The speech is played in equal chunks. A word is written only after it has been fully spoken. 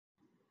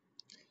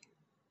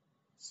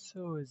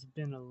So it's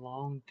been a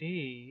long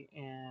day,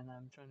 and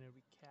I'm trying to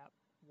recap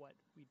what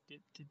we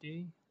did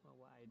today. Well,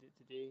 what I did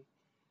today.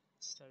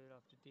 Started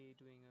off the day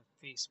doing a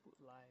Facebook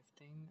Live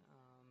thing,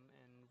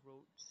 and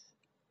wrote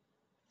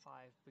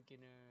 5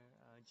 beginner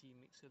G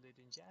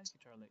mixolydian jazz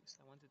guitar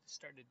licks. I wanted to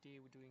start the day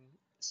with doing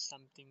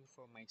something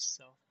for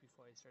myself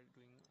before I started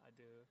doing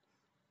other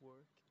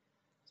work.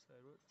 So I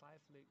wrote 5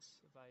 licks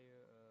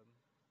via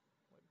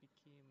what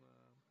became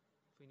a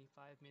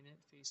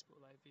 25-minute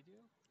Facebook Live video.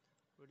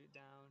 Wrote it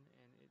down,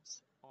 and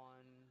it's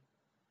on.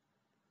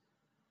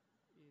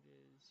 It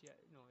is, yeah,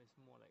 no, it's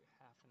more like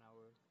half an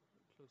hour,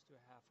 close to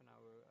a half an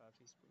hour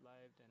Facebook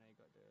Live. Then I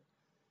got the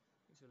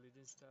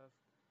religion stuff.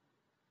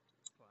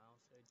 What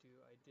else did I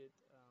do?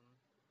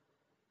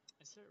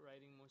 I started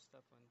writing more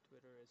stuff on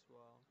Twitter as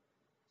well.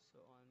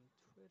 So on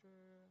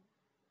Twitter,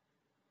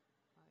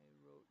 I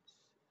wrote,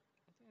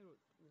 I think I wrote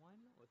 1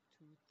 or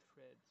 2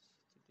 threads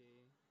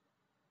today.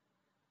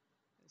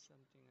 That's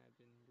something I've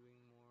been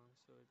doing more.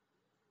 So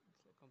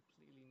it's like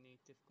completely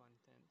native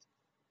content.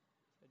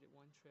 So I did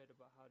one thread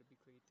about how to be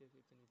creative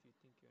even if you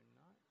think you're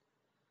not.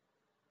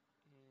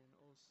 And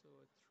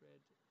also a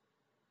thread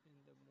in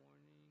the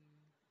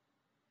morning.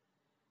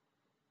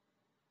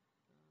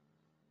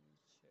 Let me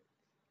check.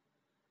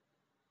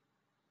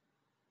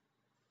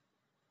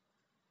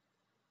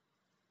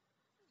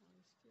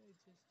 Honestly, I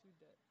just do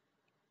that.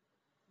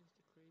 Just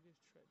the creative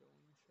thread, the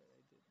only thread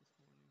I did this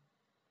morning.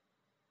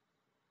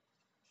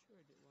 Sure,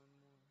 I did one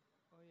more.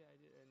 Oh yeah, I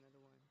did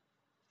another one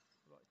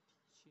about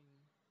teaching.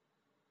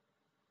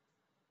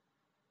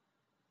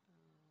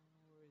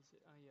 Where is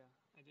it? Oh yeah,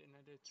 I did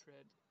another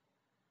thread,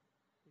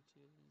 which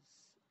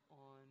is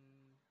on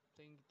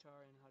playing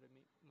guitar and how to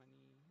make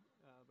money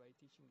by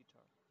teaching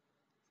guitar.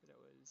 So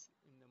that was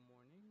in the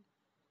morning,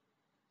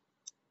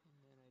 and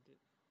then I did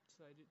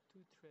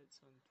 2 threads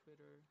on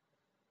Twitter.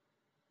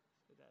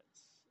 So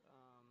that's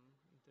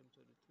in terms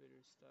of the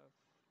Twitter stuff.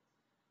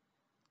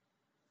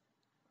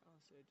 What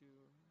else did I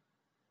do?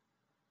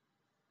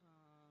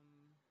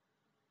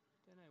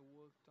 Then I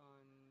worked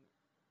on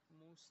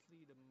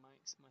mostly the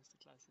Mike's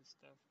Masterclasses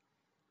stuff.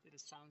 Did a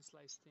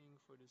Soundslice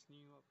thing for this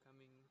new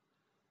upcoming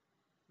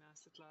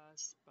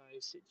masterclass by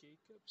Sid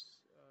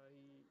Jacobs.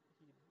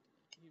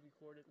 He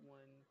recorded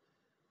one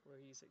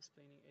where he's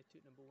explaining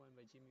Etude Number 1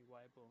 by Jimmy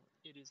Weibel.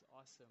 It is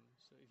awesome.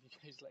 So if you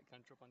guys like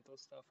contrapuntal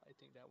stuff, I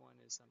think that one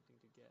is something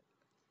to get.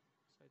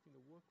 So I think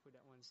the work for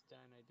that one's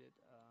done. I did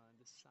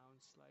the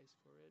Soundslice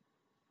for it.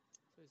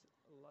 So there's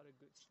a lot of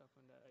good stuff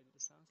on that. I did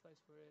the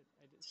Soundslice for it.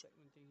 I did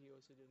segmenting. He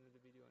also did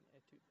another video on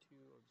Etude 2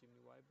 of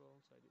Jimmy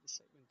Weibel. So I did the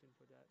segmenting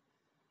for that.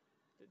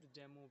 Did the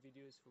demo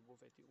videos for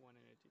both Etude 1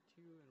 and Etude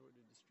 2 and wrote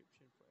the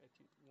description for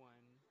Etude 1.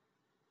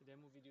 The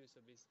demo videos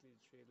are basically the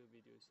trailer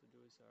videos, so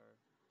those are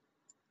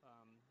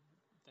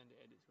done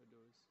the edits for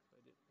those. So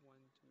I did 1,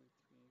 2,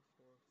 3,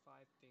 4,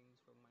 5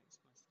 things for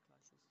Mike's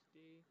Masterclasses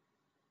today.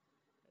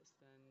 That's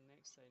done.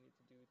 Next, I need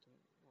to do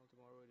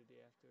tomorrow or the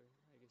day after.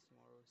 I guess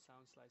tomorrow.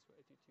 Soundslice for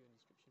Etude 2 and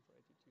description for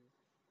Etude 2.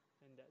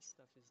 And that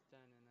stuff is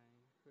done. And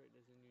I heard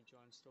there's a new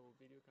John Stoll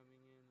video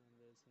coming in, and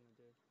there's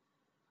another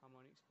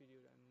harmonics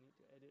video that I need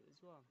to edit as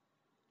well.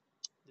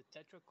 The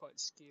tetrachord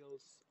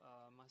scales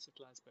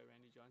masterclass by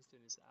Randy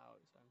Johnston is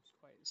out, so I'm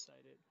quite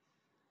excited.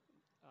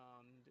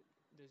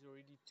 There's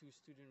already 2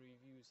 student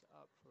reviews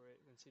up for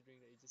it,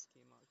 considering that it just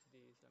came out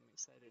today. So I'm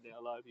excited that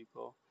a lot of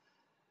people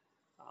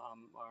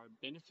are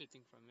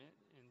benefiting from it,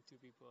 and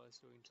 2 people are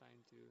so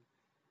inclined to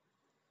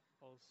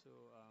also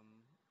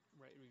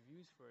write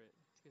reviews for it,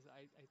 because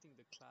I think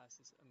the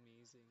class is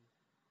amazing.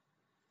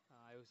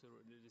 I also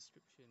wrote the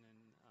description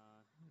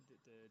and did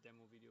the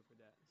demo video for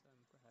that, so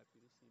I'm quite happy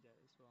to see that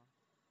as well.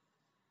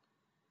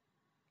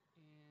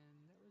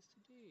 And that was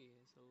today.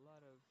 It's a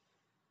lot of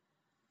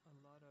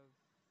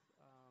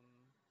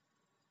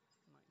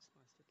Mike's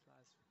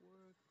Masterclass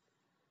work.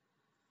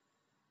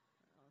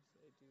 What else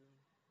did I do?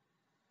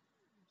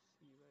 Let's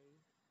see, right?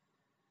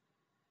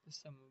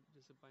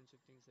 There's a bunch of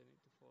things I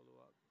need to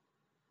follow up.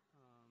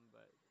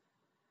 But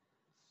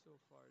so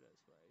far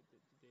that's what I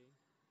did today.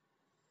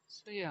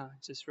 So yeah,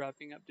 just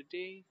wrapping up the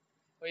day.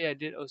 Oh yeah, I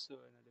did also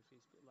another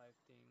Facebook Live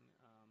thing,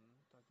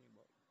 talking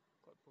about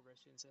chord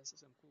progressions. I asked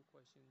some cool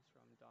questions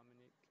from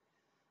Dominic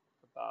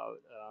about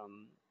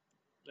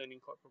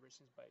learning chord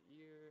progressions by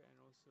ear, and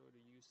also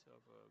the use of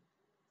a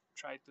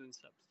tritone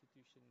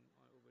substitution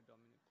over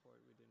dominant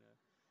chord within a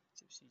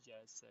gypsy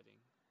jazz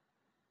setting.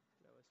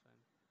 So that was fun.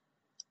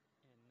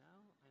 And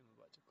now I'm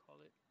about to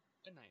call it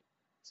a night.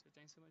 So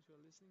thanks so much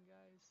for listening,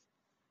 guys.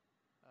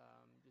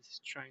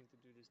 Just trying to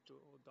do this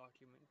whole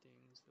document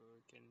thing so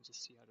you can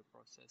just see how the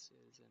process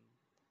is, and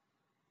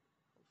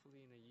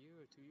hopefully in a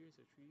year or 2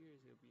 years or 3 years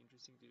it'll be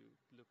interesting to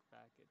look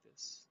back at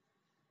this.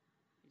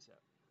 Peace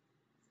out.